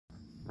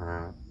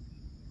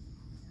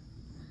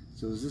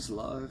So is this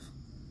live?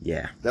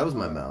 Yeah. That was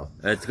my mouth.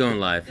 It's going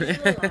live. Is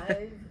it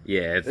live?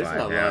 Yeah, it's It's live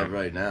not now. live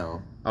right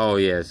now. Oh,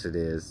 yes, it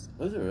is.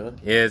 Is it really?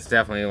 Yeah, it's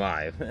definitely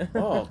live.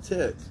 Oh,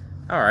 tits.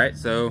 Alright,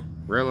 so,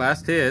 real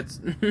last hits.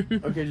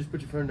 Okay, just put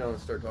your phone down and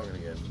start talking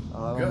again. I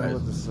don't Go know ahead.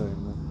 what to say,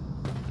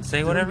 man.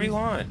 Say whatever you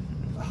want.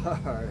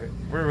 Alright.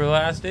 We're real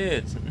last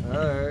hits.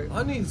 Alright.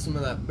 I need some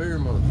of that beer,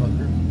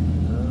 motherfucker.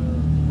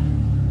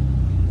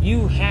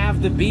 You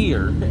have the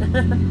beer.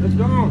 It's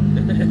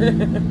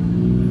gone.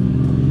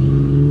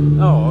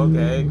 Oh,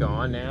 okay,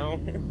 gone now.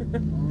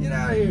 Get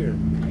out of here.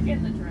 You're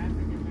getting the traffic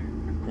in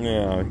there.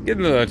 Yeah, get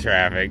a little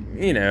traffic.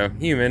 You know,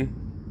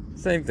 human.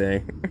 Same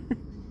thing.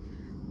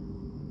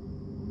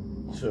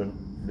 So,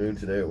 dude,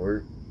 today at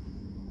work,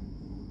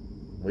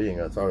 we ain't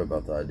gonna talk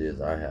about the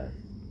ideas I had.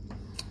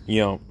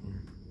 Yup.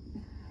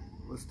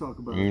 Let's talk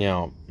about it.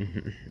 Yup. Ain't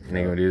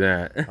gonna do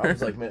that. I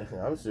was like, man,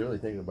 I was really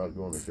thinking about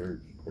going to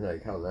church.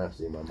 Like, how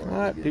nasty my mind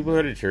What? is People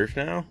go to church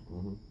now?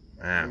 Mhm.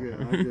 I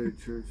Wow. go to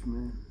church,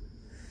 man.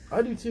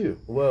 I do too.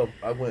 Well,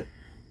 I went.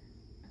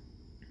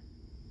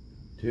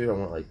 Dude, I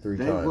went like three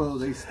times. Well,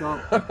 they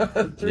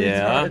stopped. Three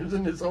Yeah. times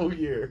in this whole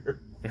year.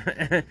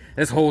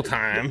 This whole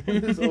time.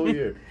 This whole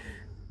year.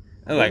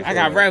 I'm like, I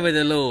got right with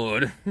the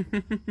Lord.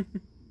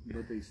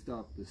 But they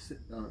stopped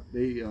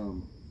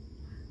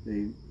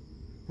they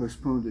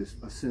postponed this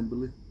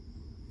assembly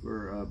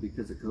for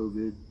because of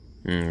COVID.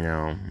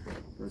 No.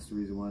 That's the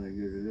reason why they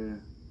go to there.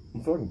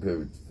 Fucking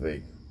COVID's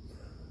fake.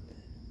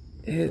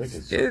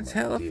 It's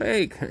hella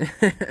fake.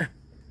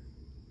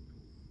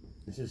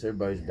 It's just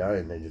everybody's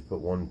dying. They just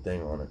put one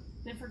thing on it.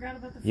 They forgot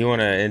about the. You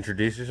want to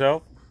introduce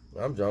yourself?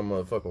 I'm John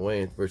motherfucking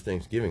Wayne. First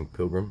Thanksgiving,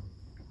 Pilgrim.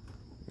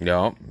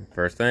 Yup.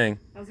 First thing.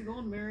 How's it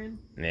going, Marion?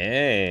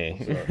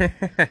 Hey.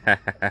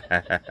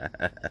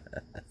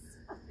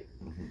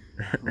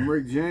 I'm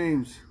Rick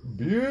James.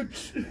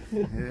 Bitch.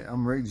 Yeah,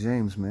 I'm Rick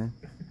James, man.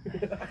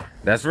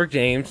 That's Rick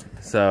James.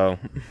 So,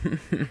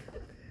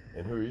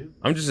 And who are you?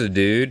 I'm just a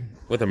dude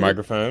with a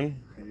microphone.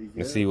 There you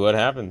Let's go. see what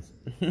happens.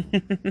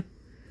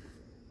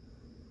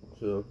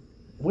 So,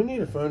 we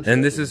need a phone.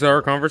 And this is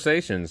our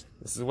conversations.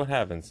 This is what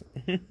happens.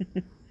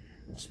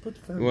 Just put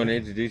the phone. You want to down.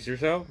 introduce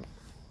yourself?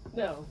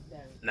 No.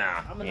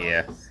 Nah. I'm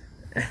Yeah.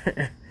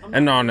 anonymous.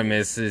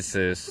 Anonymous is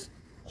this.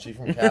 She's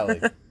from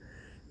Cali.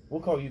 We'll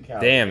call you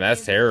Cali. Damn,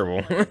 that's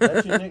terrible.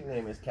 That's your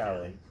nickname is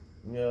Cali.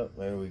 Yep,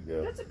 there we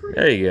go. That's a pretty.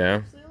 There you go.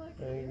 Actually, I like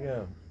There it. you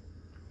go.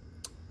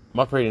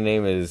 My pretty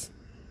name is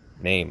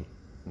Name.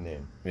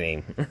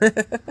 Name.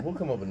 We'll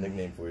come up with a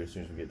nickname for you as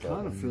soon as we get I kind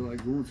talking. of feel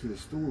like going to the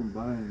store and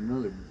buying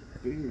another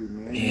beer,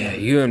 man. Yeah,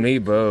 you and me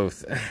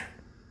both.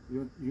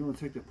 You want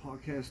to take the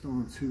podcast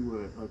on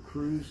to a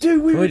cruise?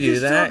 Dude, we Can were we do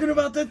just that? talking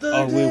about that the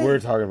Oh, other we day. were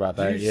talking about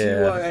that. Did you see why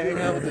I Yeah. hang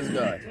out with this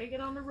guy? Take it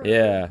on the road.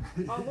 Yeah.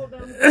 I'll hold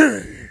down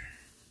the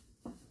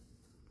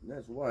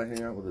That's why I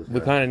hang out with this We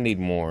guy. kind of need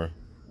more.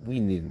 We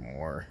need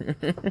more.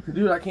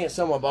 Dude, I can't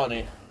sell my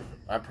body.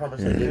 I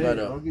promise I gave that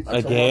I'll up. get you- I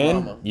told my Again?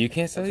 mama. You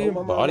can't sell I told your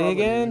my mama body I would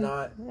again?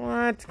 not What?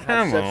 have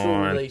Come sexual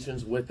on.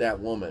 relations with that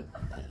woman.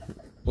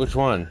 Which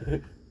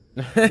one?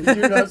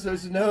 You're not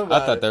supposed to know I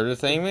about thought it. they were the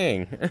same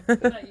thing.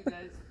 Good night, you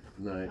guys.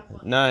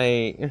 Night.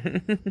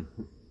 Night.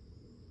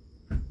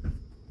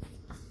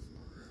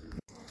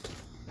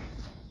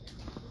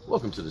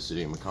 Welcome to the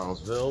city of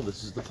McConnellsville.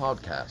 This is the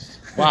podcast.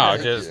 Wow,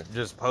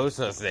 just post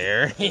us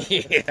there.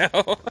 Yeah.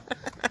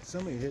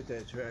 Somebody hit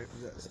that track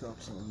with that stop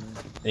sign, man.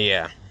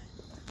 Yeah.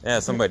 Yeah,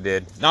 somebody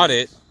did. Not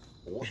it.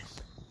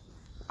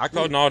 I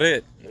called not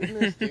it. Isn't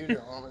this dude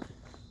on it?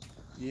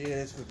 Yeah,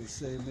 that's what they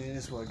say, man.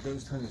 That's why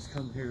ghost hunters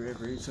come here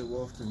every so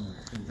often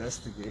to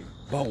investigate.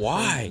 But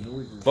why?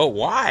 Noises. But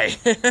why?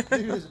 Dude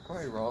is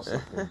probably raw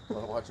something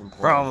while watching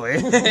porn.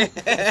 Probably.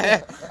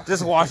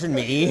 Just watching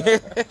me.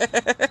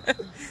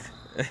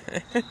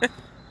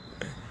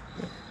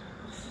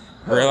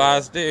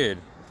 Realize, dude.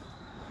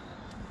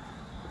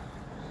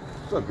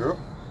 What's up, girl?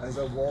 As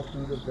I walk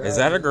through the valley, Is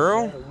that a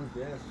girl? shadow of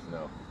death.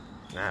 No.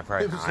 Nah,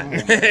 probably It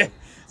was not.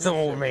 Some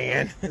old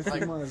man. This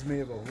reminds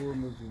me of a horror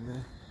movie,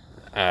 man.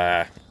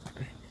 And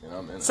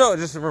I'm in it. So it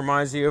just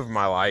reminds you of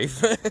my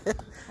life. I'm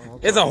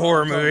It's a talking-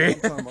 horror I'm talking- movie.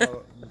 I'm talking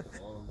about-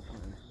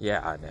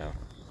 Yeah, I know.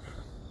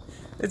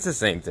 It's the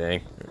same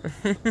thing.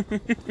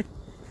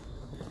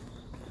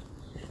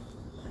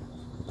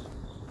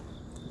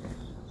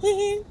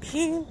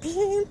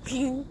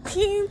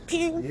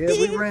 Yeah,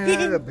 we ran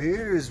out of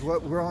beer is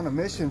what we're on a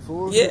mission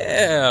for.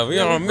 Yeah, we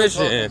on a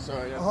mission.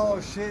 Sorry, Oh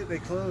shit, they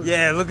closed.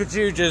 Yeah, look at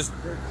you just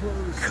They're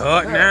closed.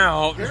 cutting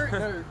out.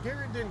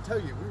 Gary didn't tell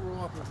you. We were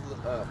walking to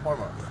the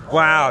Parma.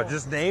 Wow,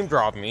 just name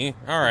drop me.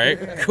 All right,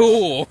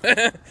 cool.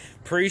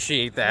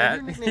 Appreciate that.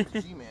 Your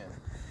nickname's G-Man.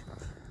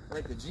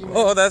 Like the G-Man.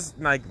 Oh, that's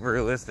like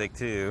realistic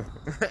too.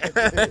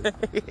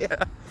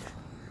 Yeah.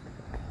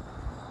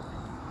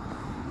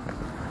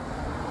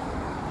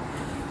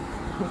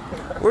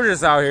 We're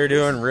just out here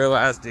doing real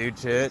ass dude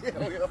shit.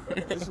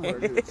 This is where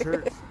we go to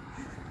church.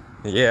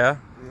 Yeah, Yeah.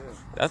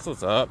 that's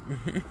what's up.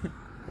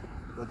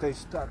 But they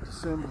stopped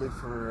assembly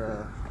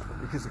for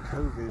because of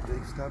COVID.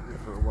 They stopped it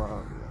for a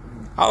while.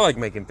 I like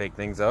making fake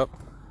things up.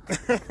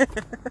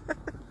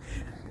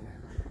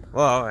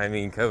 Well, I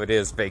mean, COVID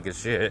is fake as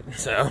shit,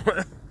 so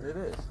It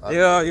is.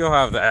 yeah, you'll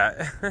have that.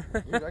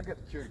 Dude, I got the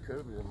cure to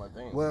COVID in my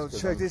veins. Well,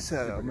 'cause check I'm this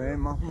out, super man. good.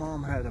 My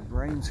mom had a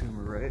brain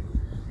tumor, right?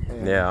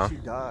 And Yeah. she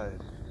died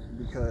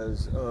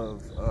because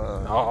of.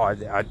 Oh,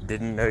 I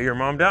didn't know your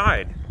mom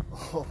died.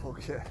 Oh,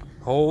 okay.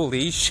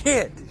 Holy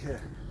shit. Yeah.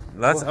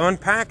 Let's Well-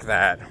 unpack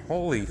that.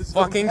 Holy Let's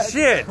fucking unpack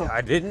shit. that. I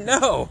didn't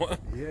know.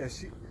 Yeah,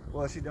 she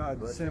died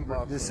Let's December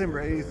unbox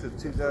December some 8th of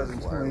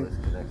 2020. wireless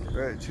connection.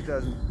 Right,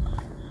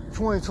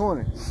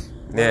 2020.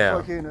 Yeah.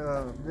 Fucking,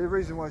 the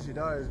reason why she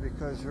died is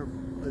because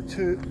the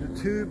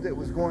tube that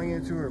was going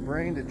into her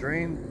brain to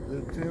drain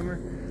the tumor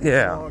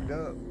Yeah. clogged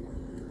up.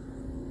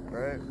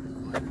 Right.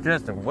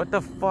 Justin, what the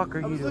fuck are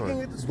I you was looking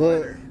doing? at the But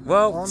spider.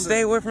 Well, on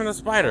stay the- away from the on the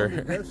spider.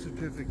 death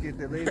certificate,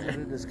 they labeled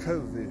it as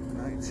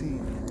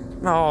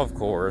COVID-19. Oh, of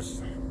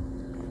course.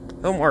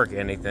 Don't mark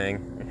anything.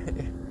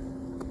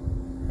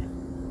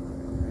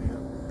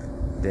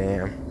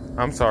 Damn.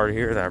 I'm sorry to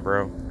hear that,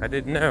 bro. I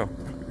didn't know.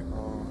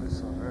 Oh,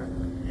 it's alright.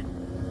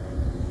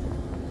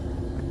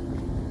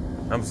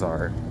 I'm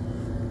sorry.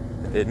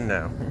 I didn't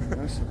know.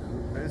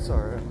 It's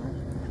alright, man.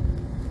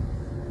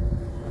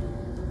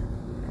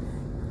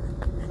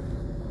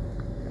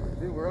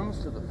 Dude, we're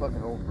almost to the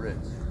fucking old bridge.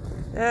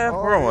 Yeah,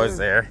 Oh, we're almost yeah.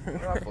 there.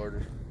 We're off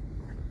Florida.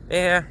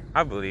 Yeah,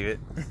 I believe it.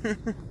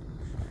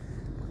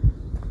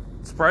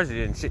 Surprised you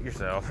didn't shit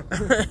yourself. Nah,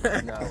 I would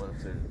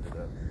have said it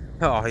up.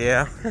 Oh,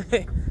 yeah.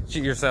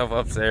 Shit yourself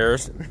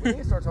upstairs. We need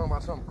to start talking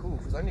about something cool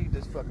because I need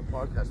this fucking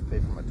podcast to pay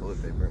for my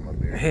toilet paper and my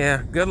beer.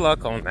 Yeah, good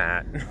luck on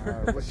that.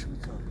 Alright, what should we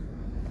talk about?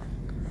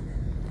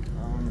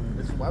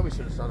 This is why we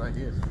should have started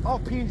ideas. Oh,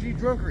 P&G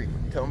Drunkery.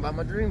 Tell them about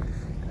my dream.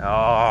 I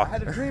Oh,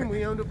 had a dream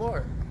we owned a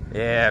bar.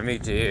 yeah, me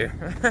too.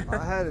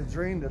 I had a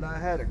dream that I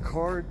had a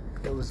card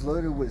that was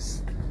loaded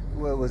with,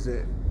 what was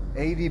it,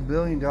 $80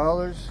 billion?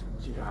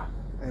 Yeah.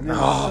 And then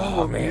some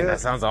Oh, of- man, yeah, that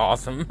sounds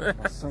awesome.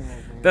 some of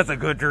them. That's a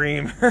good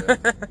dream.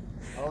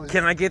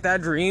 Can I get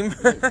that dream?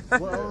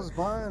 Well, I was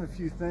buying a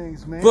few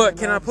things, man. But and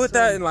can all I of a put that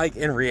sudden- in like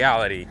in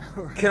reality?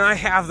 Can I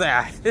have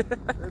that?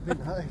 That'd be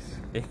nice.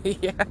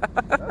 Yeah.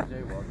 That was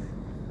jaywalking.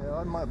 Yeah,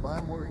 I might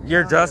buy more.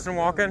 You're Justin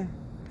walking?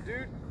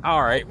 Dude.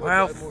 All right.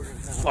 Well,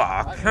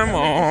 fuck. Come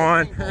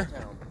on. For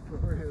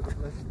real,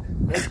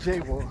 let's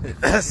jaywalk.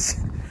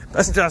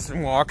 That's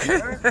Justin walk.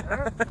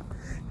 That's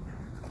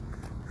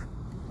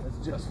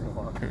Justin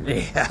walking.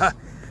 Yeah.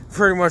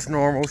 Pretty much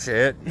normal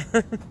shit.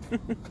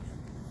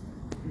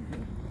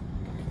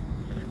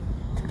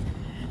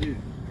 Dude,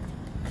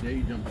 today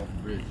you jumped off the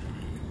bridge.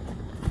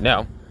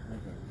 No.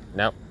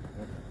 No.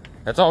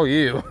 That's all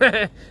you.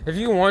 If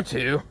you want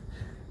to.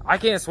 I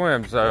can't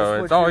swim, so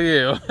That's it's what all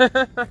you.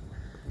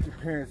 Your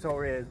parents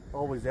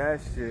always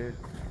asked you,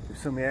 if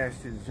somebody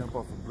asked you to jump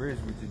off a bridge,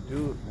 would you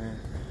do it, man?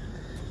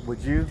 Would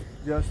you,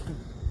 Justin?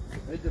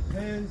 It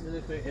depends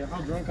and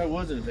how drunk I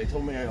was and if they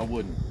told me I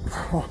wouldn't.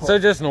 So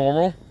just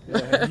normal.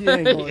 Yeah, you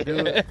ain't gonna do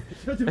it.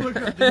 Shut the fuck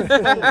up.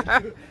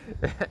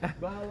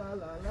 La la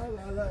la la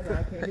la la la.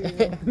 I can't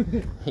hear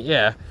you.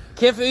 Yeah.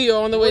 Can't feel you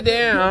on the way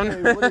down.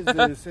 Okay, what is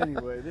this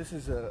anyway? This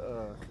is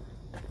a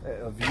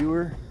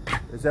viewer.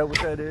 Is that what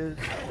that is?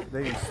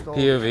 They installed.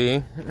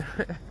 POV.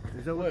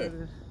 Is that what it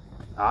is?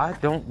 I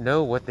don't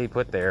know what they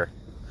put there.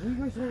 What are you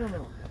guys talking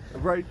about?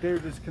 Right there,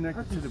 just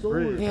connected to the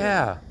bridge.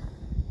 Yeah.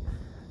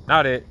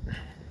 Not it.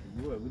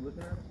 What, we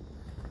looking at it?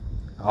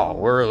 Oh,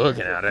 we're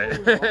looking at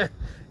it.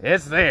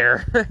 It's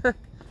there.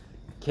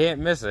 Can't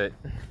miss it.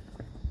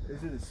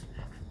 Is it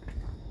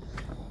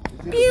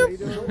a Pew.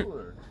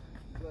 Solar.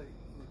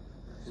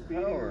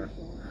 Power.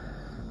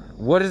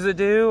 What does it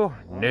do?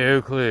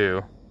 No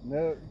clue.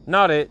 No.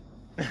 Not it.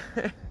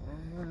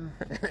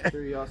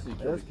 Curiosity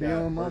killed That's a cat.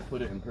 beyond my- Or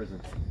put it in prison.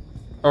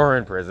 Or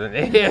in prison.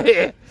 They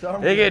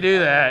can do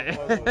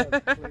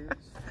that.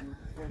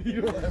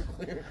 You don't have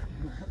clearance.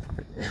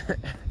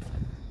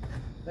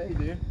 Hey,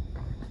 dude.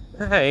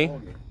 Hey,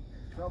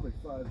 Probably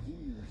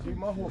 5G. See,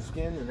 my whole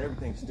skin and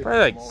everything sticks. probably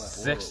like from all that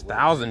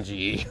 6,000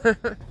 G. oil.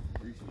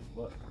 Greasy as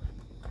fuck.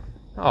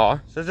 Oh,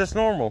 so just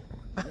normal.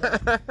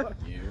 Fuck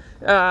you.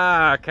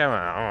 Ah, come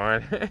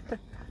on.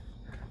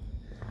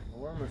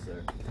 We're almost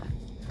there.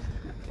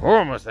 We're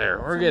almost there.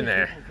 We're getting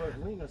there.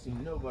 We ain't gonna see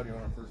nobody on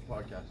our first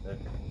podcast day.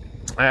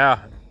 Yeah.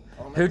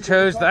 Oh, man, Who we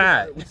chose talk about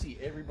that? it, we see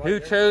everybody Who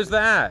there. chose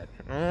that?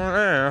 I don't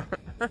know.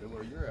 Well,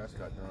 your ass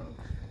got drunk.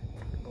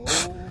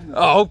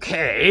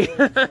 Okay.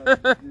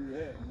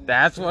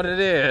 That's what it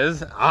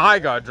is. I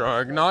got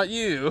drunk, not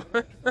you.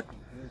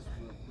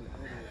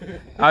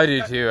 I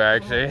do too,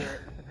 actually.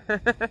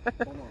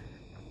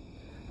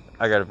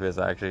 I got to piss,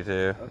 actually,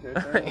 too.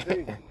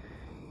 Okay.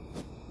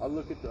 I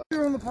look at the.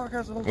 You're on the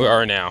podcast the whole We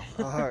are now.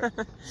 All right.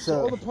 All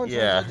So, the punchlines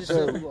Yeah. I just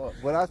so said we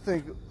lost. what I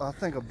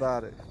think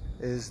about it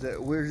is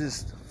that we're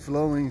just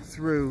flowing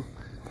through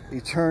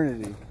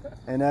eternity,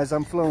 and as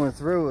I'm flowing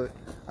through it,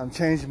 I'm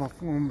changing my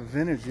form of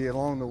energy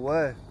along the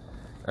way.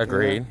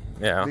 Agreed.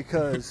 Yeah.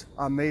 Because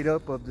I'm made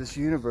up of this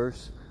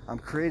universe. I'm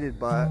created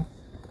by it.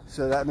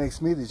 So that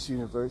makes me this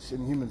universe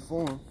in human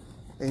form.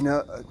 You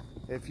know,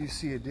 if you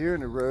see a deer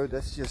in the road,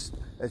 that's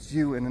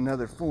you in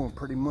another form,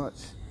 pretty much,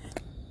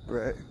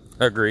 right?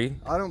 Agreed.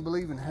 I don't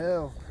believe in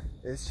hell.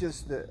 It's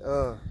just that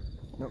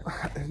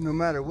no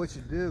matter what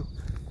you do,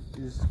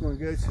 you're just going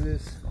to go to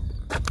this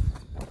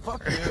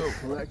Fuck you.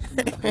 collection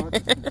of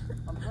consciousness.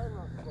 I'm trying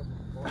not to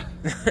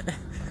fucking fall.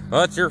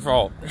 Well, it's your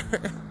fault. You're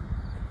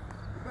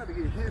about to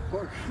get hit,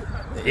 Parker.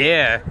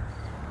 Yeah.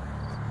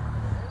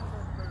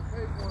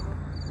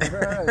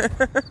 Right.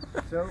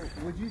 So,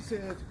 would you say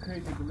that's a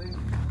crazy belief?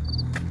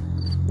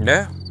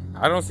 No,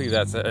 I don't see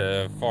that's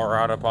a far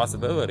out of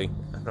possibility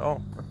at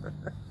all.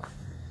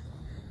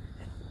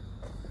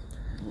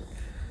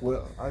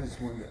 Well, I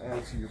just wanted to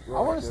answer your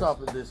I want to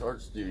stop at this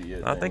art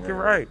studio. I thing think you're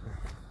right right.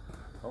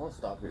 I want to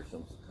stop here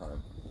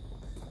sometime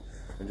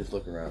and just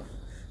look around.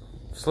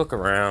 Just look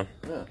around.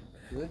 Yeah.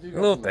 They do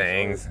got Little some nice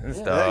things art. and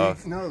Yeah.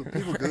 stuff. No,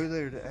 people go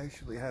there to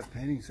actually have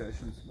painting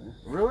sessions, man.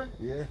 Really?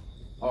 Yeah.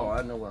 Oh,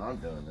 I know what I'm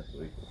doing this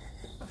week.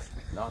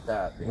 Not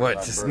that. because What?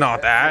 I'm Just broke.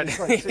 not that? It's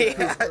like six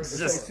people- Yeah, it's it's like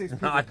just six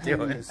people not painting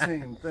doing the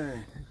same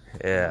thing.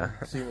 Yeah.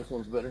 See which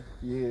one's better?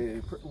 Yeah,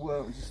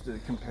 well, just to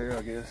compare,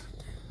 I guess.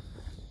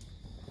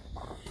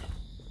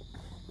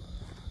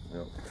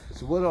 Yep.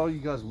 So what all you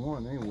guys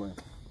want anyway?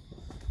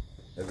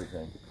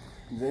 Everything.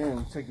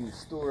 Then taking the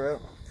store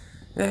out.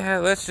 Yeah,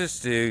 let's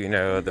just do, you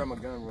know, Grab the my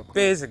gun real quick.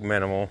 basic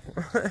minimal.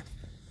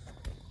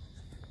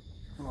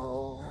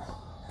 Oh.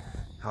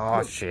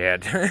 Oh,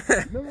 shit.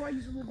 Remember why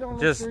you lived down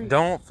the Just street?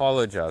 don't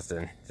follow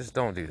Justin. Just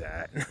don't do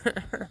that.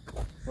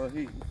 Well,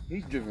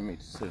 he's driven me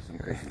to say some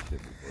crazy shit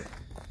before.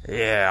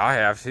 Yeah, I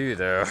have too,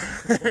 though.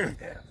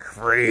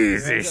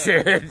 Crazy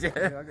shit. Yeah,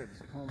 I got this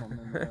poem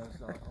I'm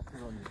memorized. I'll put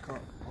it on your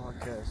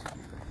podcast.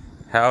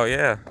 Hell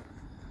yeah.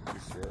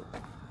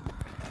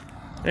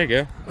 There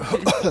you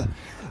go.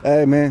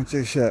 Hey man,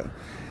 check this out.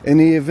 In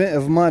the event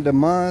of my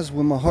demise,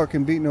 when my heart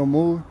can beat no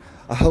more,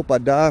 I hope I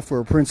die for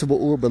a principle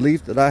or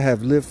belief that I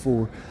have lived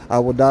for. I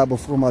will die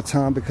before my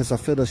time because I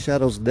feel the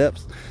shadow's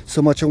depth.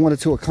 So much I wanted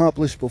to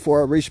accomplish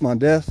before I reach my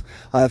death.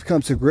 I have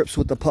come to grips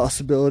with the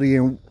possibility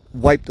and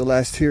wiped the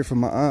last tear from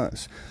my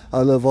eyes.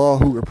 I love all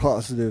who are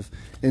positive.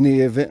 In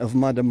the event of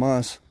my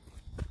demise.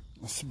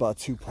 That's about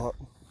Tupac.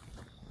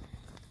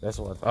 That's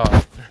what I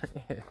thought.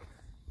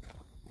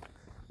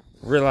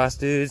 Real ass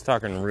dudes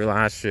talking real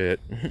ass shit.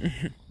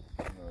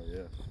 Oh,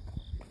 yeah.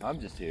 I'm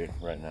just here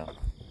right now.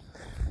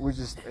 We're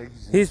just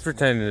exiting. He's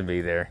pretending to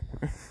be there.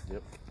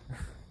 Yep.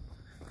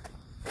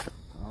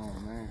 Oh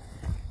man.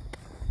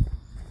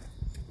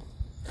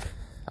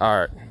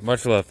 Alright,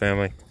 much love,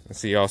 family. I'll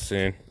see y'all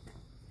soon.